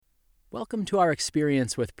Welcome to our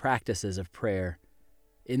experience with practices of prayer.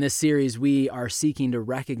 In this series, we are seeking to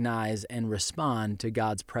recognize and respond to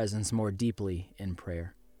God's presence more deeply in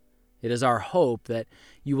prayer. It is our hope that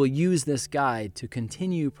you will use this guide to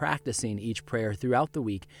continue practicing each prayer throughout the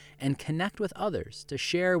week and connect with others to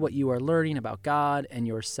share what you are learning about God and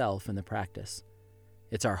yourself in the practice.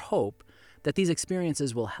 It's our hope that these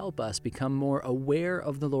experiences will help us become more aware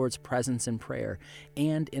of the Lord's presence in prayer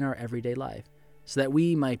and in our everyday life, so that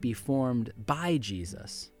we might be formed by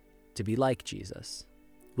Jesus to be like Jesus.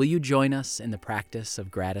 Will you join us in the practice of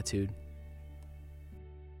gratitude?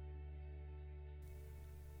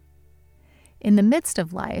 In the midst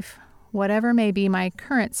of life, whatever may be my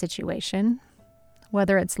current situation,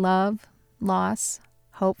 whether it's love, loss,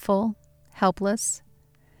 hopeful, helpless,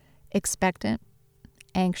 expectant,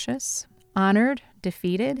 anxious, honored,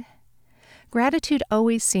 defeated, gratitude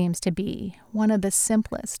always seems to be one of the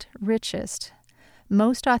simplest, richest,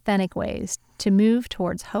 most authentic ways to move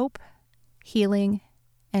towards hope, healing,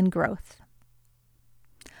 and growth.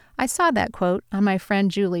 I saw that quote on my friend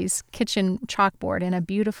Julie's kitchen chalkboard in a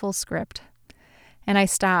beautiful script, and I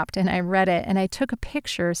stopped and I read it and I took a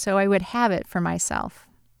picture so I would have it for myself.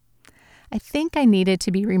 I think I needed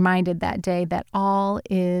to be reminded that day that all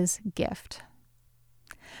is gift.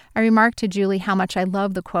 I remarked to Julie how much I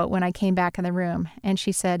loved the quote when I came back in the room, and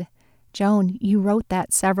she said, "Joan, you wrote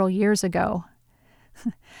that several years ago."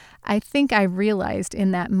 I think I realized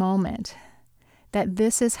in that moment that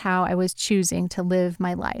this is how I was choosing to live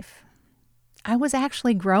my life. I was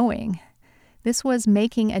actually growing. This was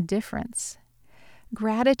making a difference.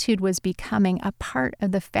 Gratitude was becoming a part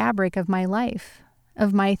of the fabric of my life,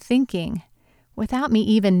 of my thinking, without me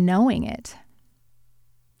even knowing it.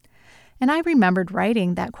 And I remembered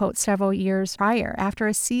writing that quote several years prior after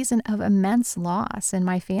a season of immense loss in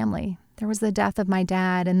my family. There was the death of my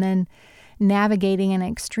dad, and then navigating an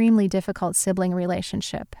extremely difficult sibling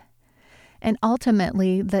relationship, and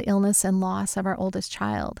ultimately the illness and loss of our oldest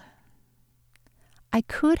child. I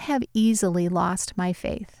could have easily lost my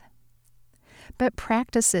faith, but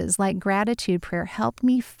practices like gratitude prayer helped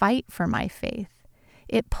me fight for my faith.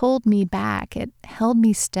 It pulled me back. It held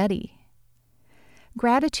me steady.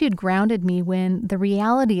 Gratitude grounded me when the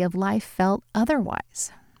reality of life felt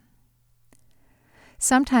otherwise.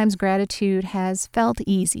 Sometimes gratitude has felt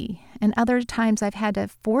easy, and other times I've had to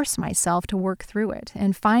force myself to work through it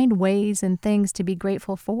and find ways and things to be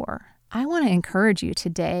grateful for. I want to encourage you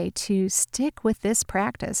today to stick with this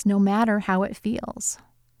practice no matter how it feels.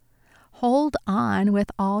 Hold on with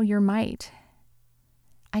all your might.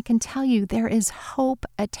 I can tell you there is hope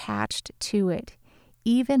attached to it,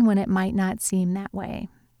 even when it might not seem that way.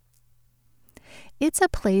 It's a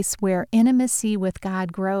place where intimacy with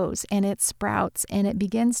God grows and it sprouts and it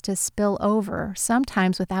begins to spill over,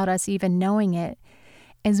 sometimes without us even knowing it,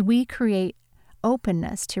 as we create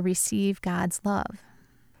openness to receive God's love.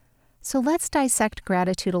 So let's dissect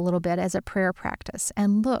gratitude a little bit as a prayer practice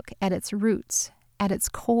and look at its roots, at its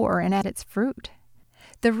core, and at its fruit.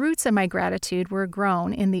 The roots of my gratitude were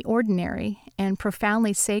grown in the ordinary and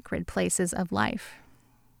profoundly sacred places of life,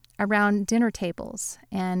 around dinner tables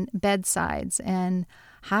and bedsides and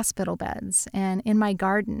hospital beds and in my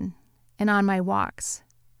garden and on my walks.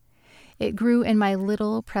 It grew in my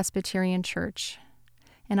little Presbyterian church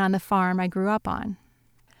and on the farm I grew up on.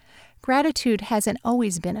 Gratitude hasn't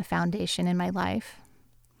always been a foundation in my life,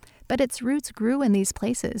 but its roots grew in these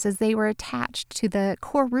places as they were attached to the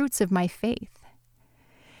core roots of my faith.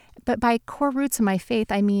 But by core roots of my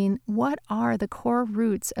faith, I mean, what are the core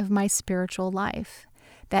roots of my spiritual life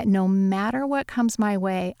that no matter what comes my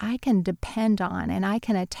way, I can depend on and I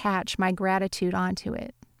can attach my gratitude onto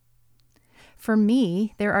it? For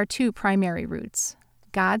me, there are two primary roots: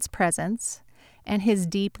 God's presence and His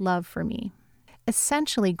deep love for me.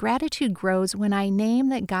 Essentially, gratitude grows when I name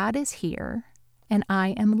that God is here and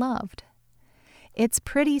I am loved. It's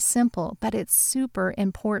pretty simple, but it's super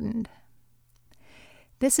important.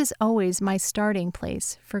 This is always my starting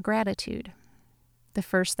place for gratitude. The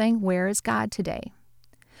first thing, where is God today?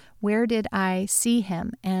 Where did I see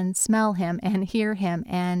Him and smell Him and hear Him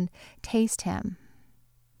and taste Him?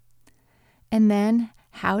 And then,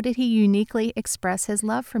 how did He uniquely express His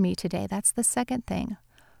love for me today? That's the second thing.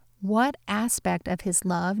 What aspect of His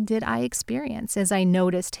love did I experience as I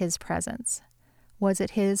noticed His presence? Was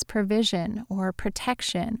it His provision or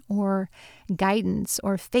protection or guidance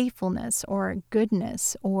or faithfulness or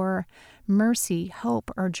goodness or mercy,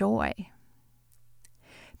 hope, or joy?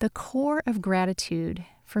 The core of gratitude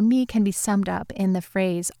for me can be summed up in the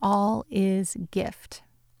phrase, all is gift.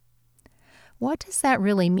 What does that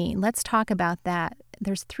really mean? Let's talk about that.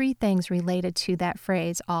 There's three things related to that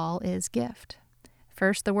phrase, all is gift.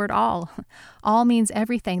 First, the word all. All means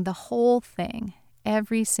everything, the whole thing,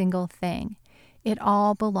 every single thing. It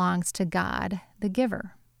all belongs to God, the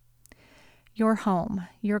giver. Your home,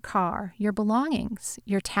 your car, your belongings,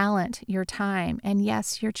 your talent, your time, and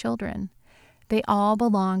yes, your children. They all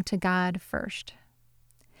belong to God first.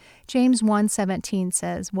 James 1:17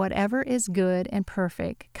 says, "Whatever is good and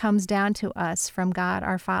perfect comes down to us from God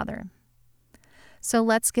our Father." So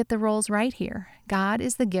let's get the roles right here. God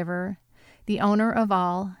is the giver, the owner of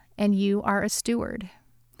all, and you are a steward,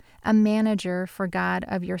 a manager for God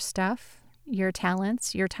of your stuff, your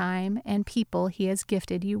talents, your time, and people He has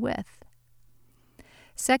gifted you with.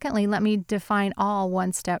 Secondly, let me define all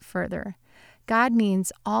one step further. God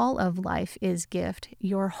means all of life is gift,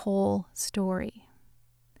 your whole story.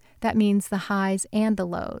 That means the highs and the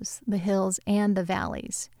lows, the hills and the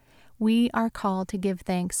valleys. We are called to give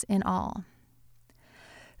thanks in all.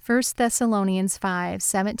 1 Thessalonians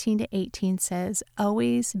 5:17-18 says,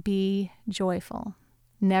 "Always be joyful.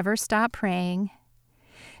 Never stop praying.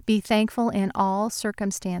 Be thankful in all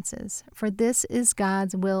circumstances, for this is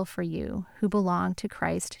God's will for you who belong to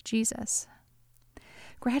Christ Jesus."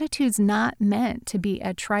 Gratitude's not meant to be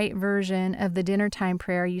a trite version of the dinner time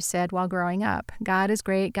prayer you said while growing up. God is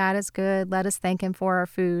great, God is good, let us thank Him for our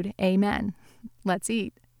food. Amen. Let's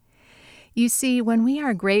eat. You see, when we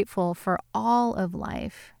are grateful for all of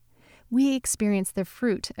life, we experience the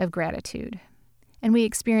fruit of gratitude, and we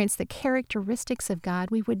experience the characteristics of God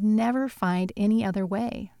we would never find any other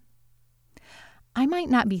way. I might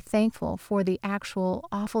not be thankful for the actual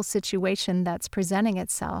awful situation that's presenting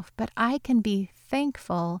itself, but I can be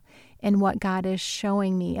thankful in what God is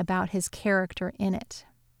showing me about His character in it.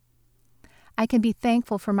 I can be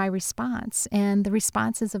thankful for my response and the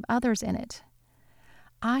responses of others in it.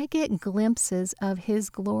 I get glimpses of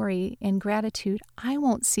His glory and gratitude I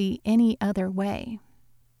won't see any other way.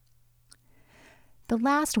 The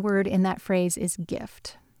last word in that phrase is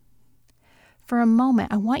gift. For a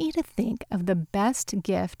moment, I want you to think of the best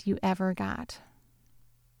gift you ever got.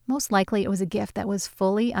 Most likely it was a gift that was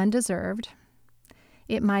fully undeserved.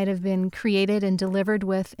 It might have been created and delivered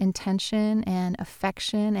with intention and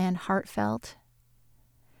affection and heartfelt.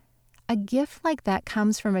 A gift like that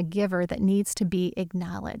comes from a giver that needs to be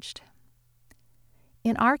acknowledged.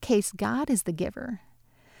 In our case, God is the giver.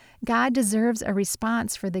 God deserves a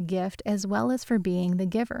response for the gift as well as for being the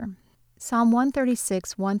giver. Psalm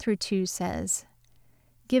 136, 1-2 says,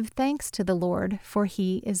 "Give thanks to the Lord, for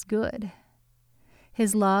He is good.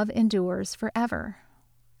 His love endures forever."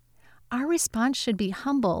 Our response should be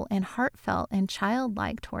humble and heartfelt and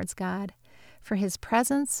childlike towards God for His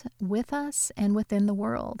presence with us and within the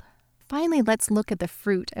world. Finally, let's look at the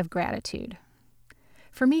fruit of gratitude.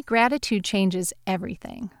 For me, gratitude changes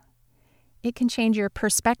everything. It can change your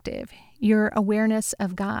perspective, your awareness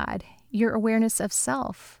of God, your awareness of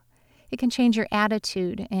self. It can change your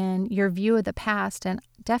attitude and your view of the past and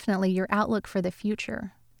definitely your outlook for the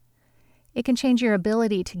future. It can change your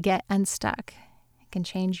ability to get unstuck. It can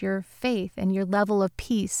change your faith and your level of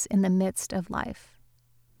peace in the midst of life.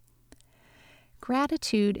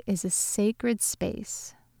 Gratitude is a sacred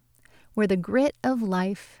space where the grit of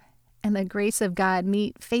life and the grace of God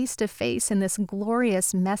meet face to face in this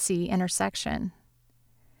glorious, messy intersection.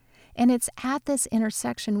 And it's at this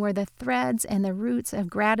intersection where the threads and the roots of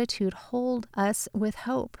gratitude hold us with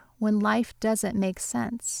hope when life doesn't make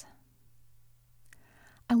sense.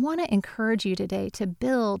 I want to encourage you today to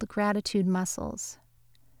build gratitude muscles.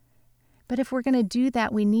 But if we're going to do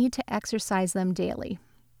that, we need to exercise them daily.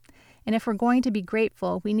 And if we're going to be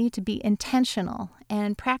grateful, we need to be intentional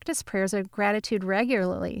and practice prayers of gratitude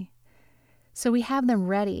regularly, so we have them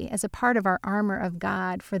ready as a part of our armor of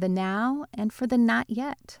God for the now and for the not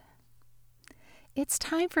yet. It's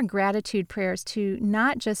time for gratitude prayers to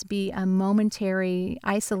not just be a momentary,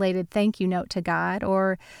 isolated thank you note to God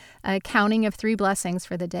or a counting of 3 blessings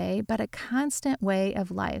for the day, but a constant way of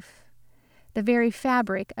life, the very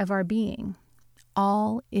fabric of our being.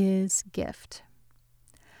 All is gift.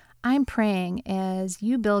 I'm praying as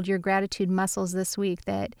you build your gratitude muscles this week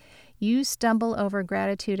that you stumble over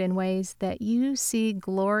gratitude in ways that you see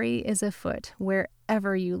glory is afoot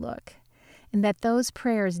wherever you look, and that those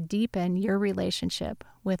prayers deepen your relationship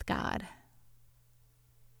with God.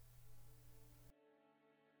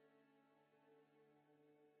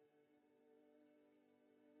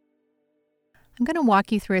 I'm going to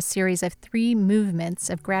walk you through a series of 3 movements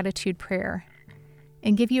of gratitude prayer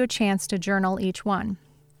and give you a chance to journal each one.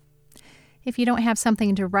 If you don't have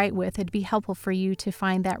something to write with, it'd be helpful for you to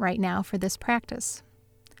find that right now for this practice.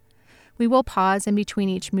 We will pause in between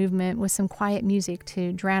each movement with some quiet music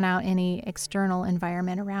to drown out any external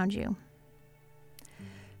environment around you.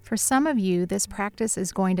 For some of you, this practice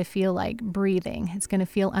is going to feel like breathing. It's going to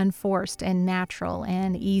feel unforced and natural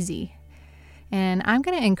and easy. And I'm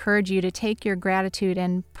going to encourage you to take your gratitude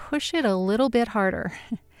and push it a little bit harder.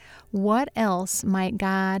 What else might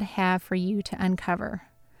God have for you to uncover?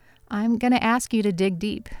 I'm going to ask you to dig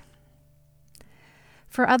deep.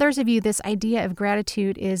 For others of you, this idea of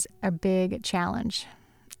gratitude is a big challenge,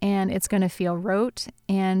 and it's going to feel rote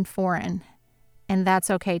and foreign, and that's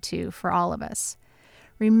okay too for all of us.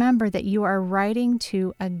 Remember that you are writing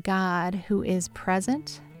to a God who is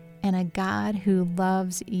present and a God who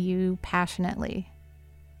loves you passionately.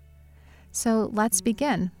 So let's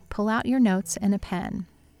begin. Pull out your notes and a pen.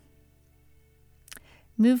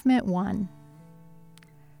 Movement 1.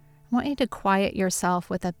 I want you to quiet yourself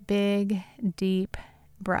with a big, deep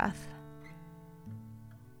breath.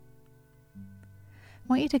 I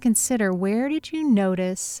want you to consider, where did you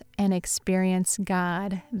notice and experience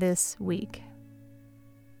God this week?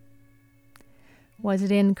 Was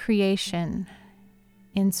it in creation,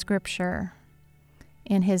 in Scripture,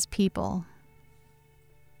 in His people?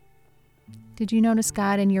 Did you notice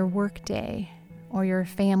God in your workday or your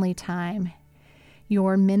family time,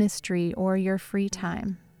 your ministry or your free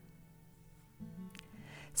time?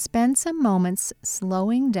 Spend some moments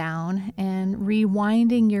slowing down and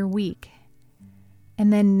rewinding your week,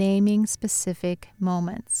 and then naming specific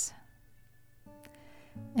moments.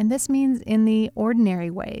 And this means in the ordinary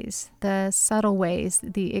ways, the subtle ways,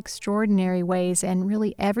 the extraordinary ways, and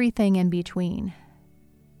really everything in between.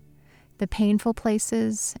 The painful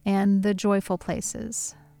places and the joyful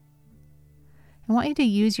places. I want you to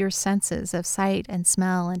use your senses of sight and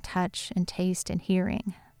smell and touch and taste and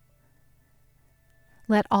hearing.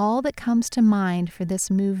 Let all that comes to mind for this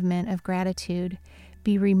movement of gratitude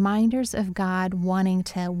be reminders of God wanting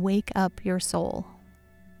to wake up your soul.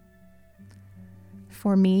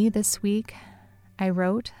 For me this week, I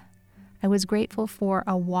wrote, I was grateful for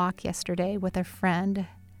a walk yesterday with a friend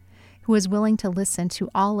who was willing to listen to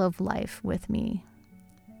all of life with me,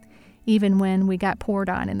 even when we got poured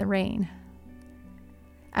on in the rain.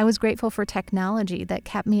 I was grateful for technology that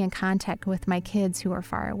kept me in contact with my kids who are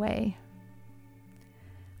far away.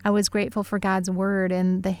 I was grateful for God's word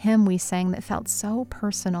and the hymn we sang that felt so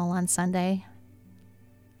personal on Sunday.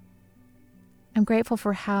 I'm grateful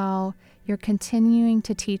for how you're continuing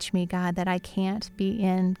to teach me, God, that I can't be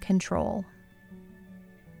in control.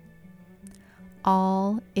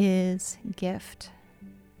 All is gift.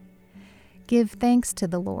 Give thanks to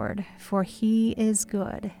the Lord, for He is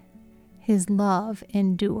good. His love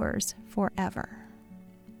endures forever.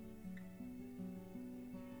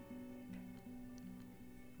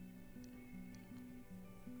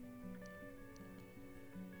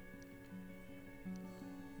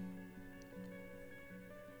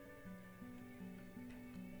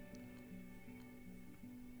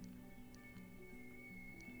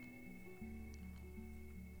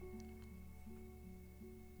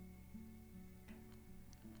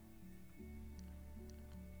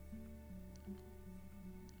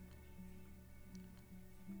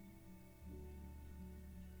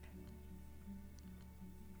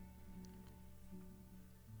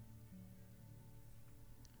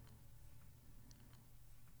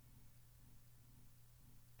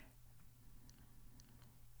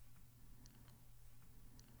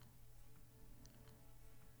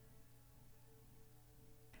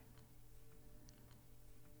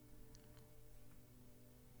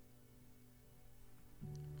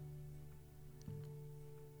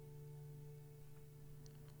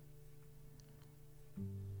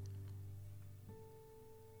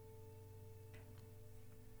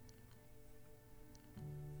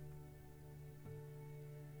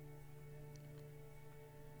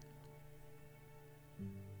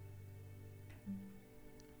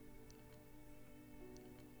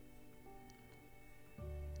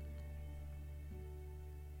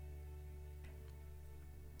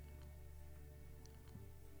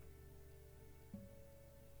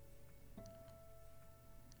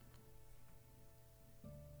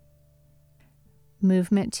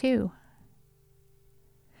 Movement 2.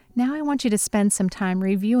 Now I want you to spend some time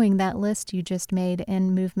reviewing that list you just made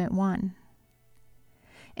in Movement 1.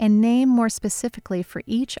 And name more specifically for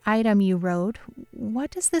each item you wrote,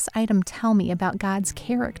 what does this item tell me about God's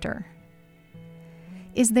character?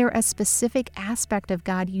 Is there a specific aspect of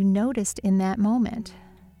God you noticed in that moment?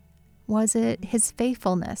 Was it His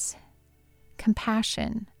faithfulness,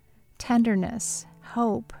 compassion, tenderness,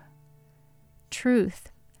 hope,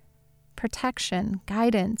 truth, protection,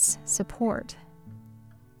 guidance, support?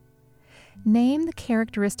 Name the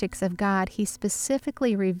characteristics of God He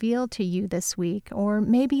specifically revealed to you this week, or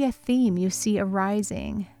maybe a theme you see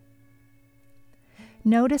arising.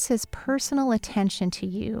 Notice his personal attention to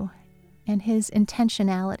you and his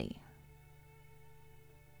intentionality.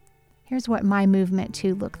 Here's what my movement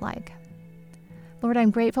 2 looked like. Lord,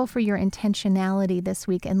 I'm grateful for your intentionality this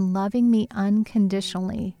week in loving me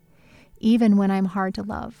unconditionally, even when I'm hard to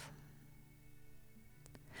love.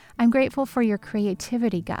 I'm grateful for your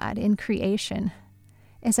creativity, God, in creation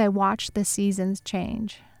as I watch the seasons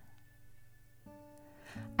change.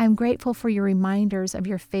 I'm grateful for your reminders of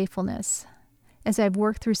your faithfulness as I've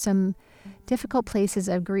worked through some difficult places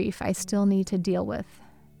of grief I still need to deal with,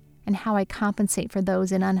 and how I compensate for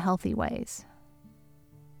those in unhealthy ways.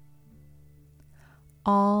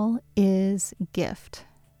 All is gift.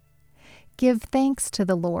 Give thanks to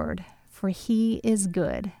the Lord, for he is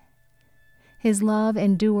good. His love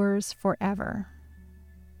endures forever.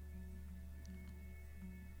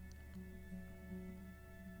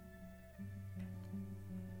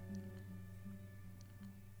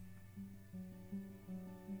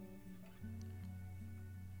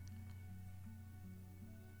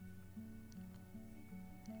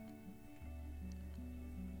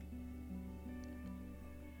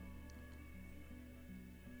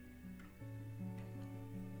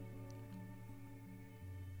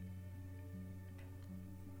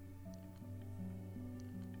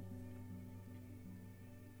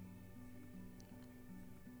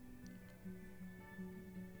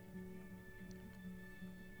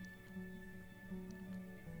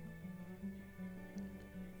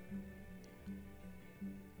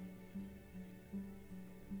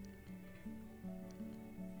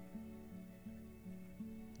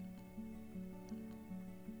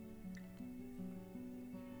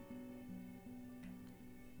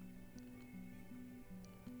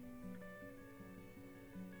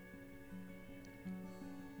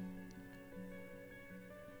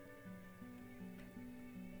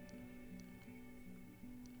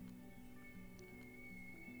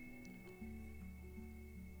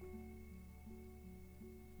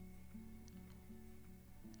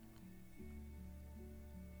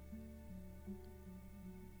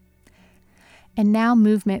 And now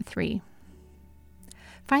movement 3.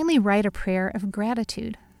 Finally, write a prayer of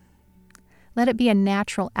gratitude. Let it be a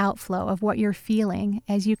natural outflow of what you're feeling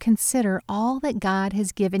as you consider all that God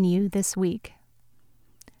has given you this week.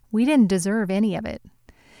 We didn't deserve any of it.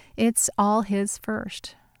 It's all His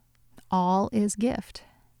first. All is gift.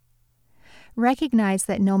 Recognize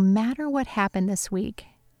that no matter what happened this week,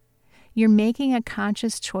 you're making a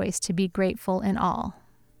conscious choice to be grateful in all.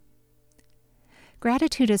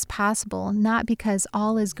 Gratitude is possible not because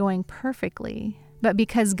all is going perfectly, but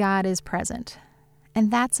because God is present.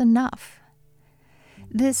 And that's enough.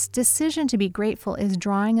 This decision to be grateful is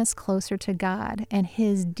drawing us closer to God and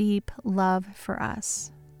His deep love for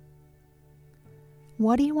us.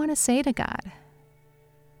 What do you want to say to God?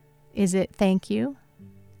 Is it thank you?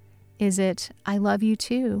 Is it I love you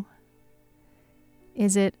too?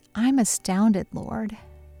 Is it I'm astounded, Lord?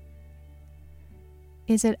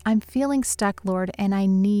 Is it I'm feeling stuck, Lord, and I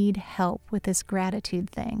need help with this gratitude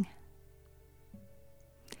thing?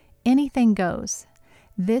 Anything goes.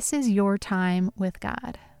 This is your time with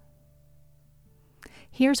God.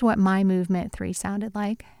 Here's what my movement 3 sounded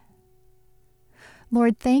like.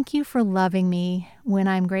 Lord, thank you for loving me when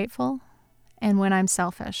I'm grateful and when I'm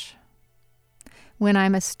selfish, when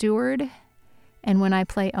I'm a steward and when I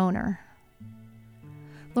play owner.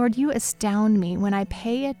 Lord, you astound me when I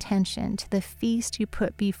pay attention to the feast you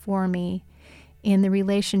put before me in the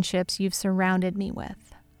relationships you've surrounded me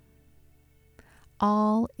with.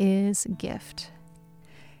 All is gift.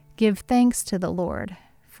 Give thanks to the Lord,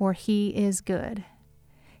 for He is good.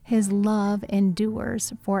 His love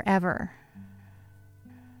endures forever.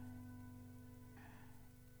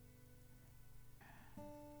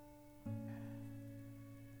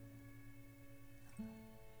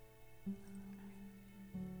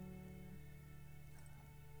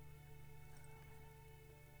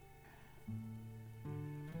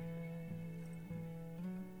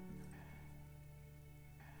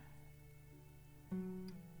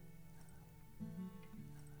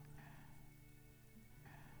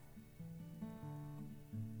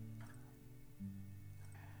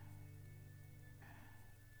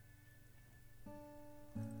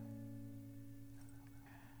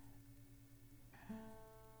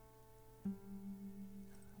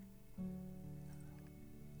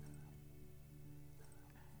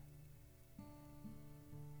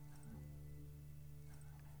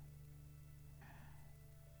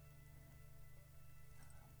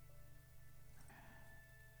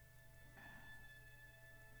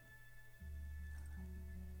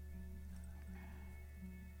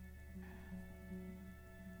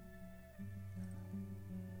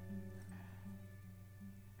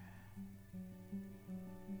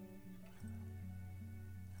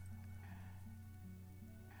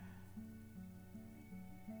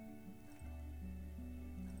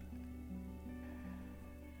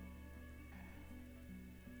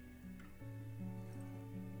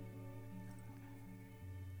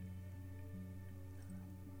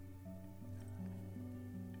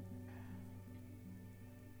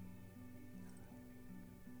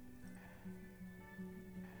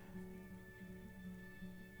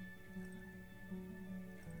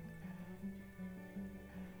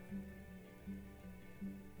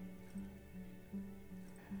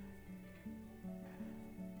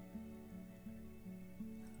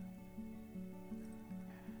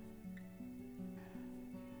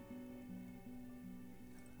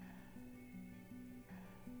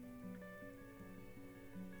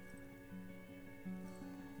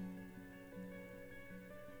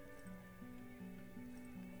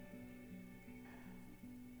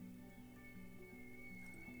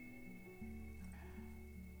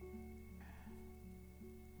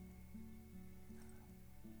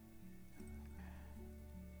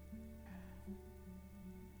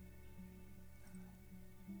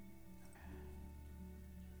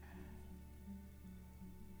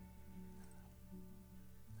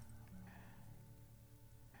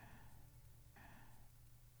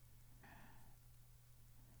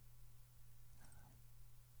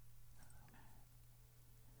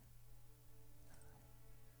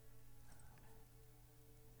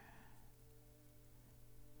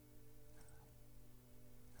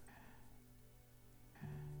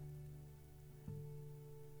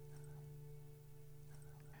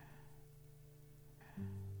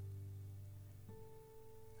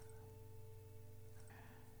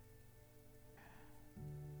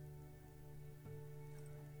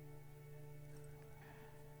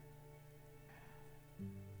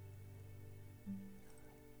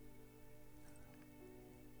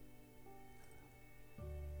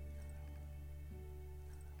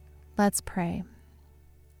 Let's pray.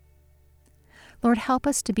 Lord, help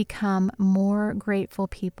us to become more grateful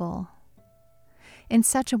people in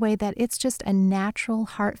such a way that it's just a natural,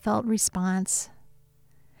 heartfelt response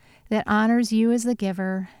that honors you as the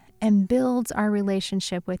giver and builds our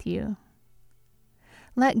relationship with you.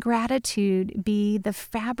 Let gratitude be the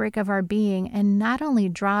fabric of our being and not only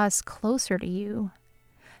draw us closer to you,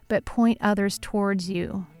 but point others towards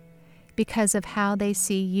you because of how they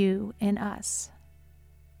see you in us.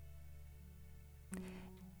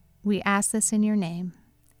 We ask this in your name.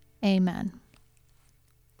 Amen.